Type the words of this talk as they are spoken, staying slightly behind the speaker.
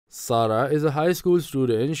Sarah is a high school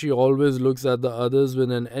student. She always looks at the others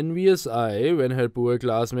with an envious eye. When her poor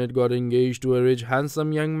classmate got engaged to a rich,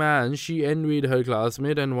 handsome young man, she envied her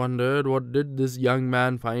classmate and wondered what did this young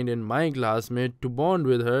man find in my classmate to bond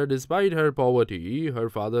with her despite her poverty. Her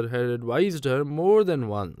father had advised her more than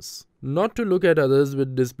once not to look at others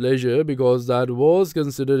with displeasure because that was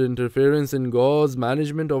considered interference in God's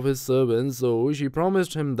management of his servants, so she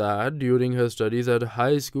promised him that during her studies at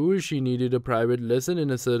high school she needed a private lesson in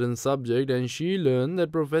a certain subject, and she learned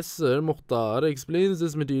that Professor Mukhtar explains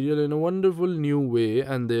this material in a wonderful new way,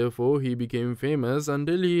 and therefore he became famous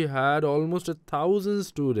until he had almost 1,000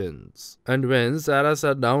 students. And when Sarah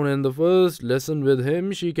sat down in the first lesson with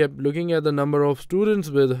him, she kept looking at the number of students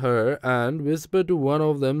with her and whispered to one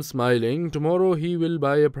of them, smiling, "Tomorrow he will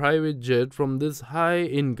buy a private jet from this high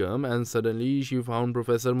income." And suddenly she found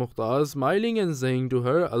Professor Mukhtar smiling and saying to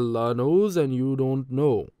her, "Allah knows and you don't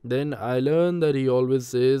know." Then I learned that he always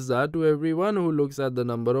says that to everyone who looks at the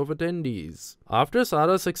number of attendees. After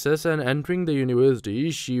Sarah's success and entering the university,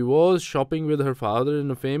 she was shopping with her father in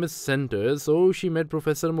a famous center, so she met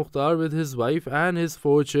Professor Mukhtar with his wife and his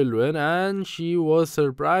 4 children, and she was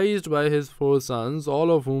surprised by his 4 sons, all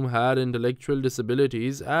of whom had intellectual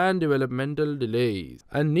disabilities and developmental delays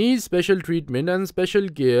and need special treatment and special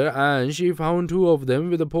care, and she found 2 of them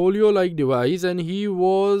with a polio-like device, and he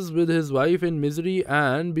was with his wife in misery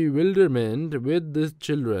and bewilderment with these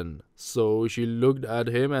children. So she looked at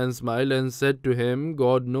him and smiled and said to him,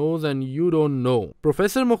 "God knows and you don't know."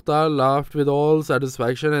 Professor Mukhtar laughed with all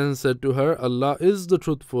satisfaction and said to her, "Allah is the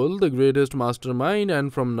truthful, the greatest mastermind,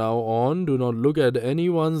 and from now on do not look at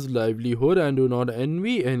anyone's livelihood and do not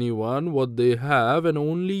envy anyone what they have, and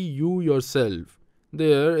only you yourself.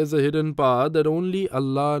 There is a hidden path that only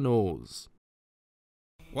Allah knows."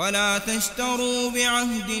 ولا تشتروا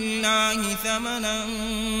بعهد الله ثمنا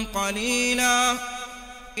قليلا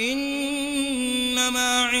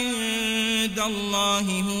إنما عند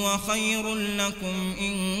الله هو خير لكم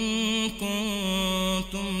إن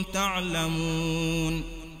كنتم تعلمون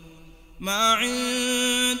ما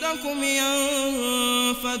عندكم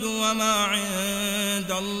ينفد وما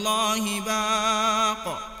عند الله باق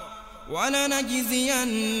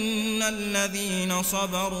ولنجزين الذين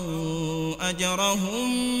صبروا أجرهم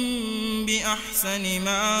بأحسن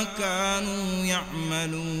ما كانوا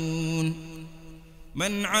يعملون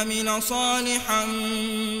من عمل صالحا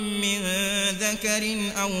من ذكر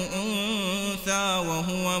أو أنثى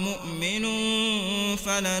وهو مؤمن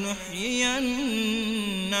فلنحيينه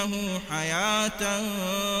حياة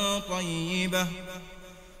طيبة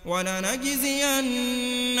ولنجزينهم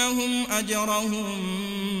أجرهم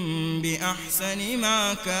بأحسن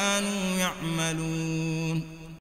ما كانوا يعملون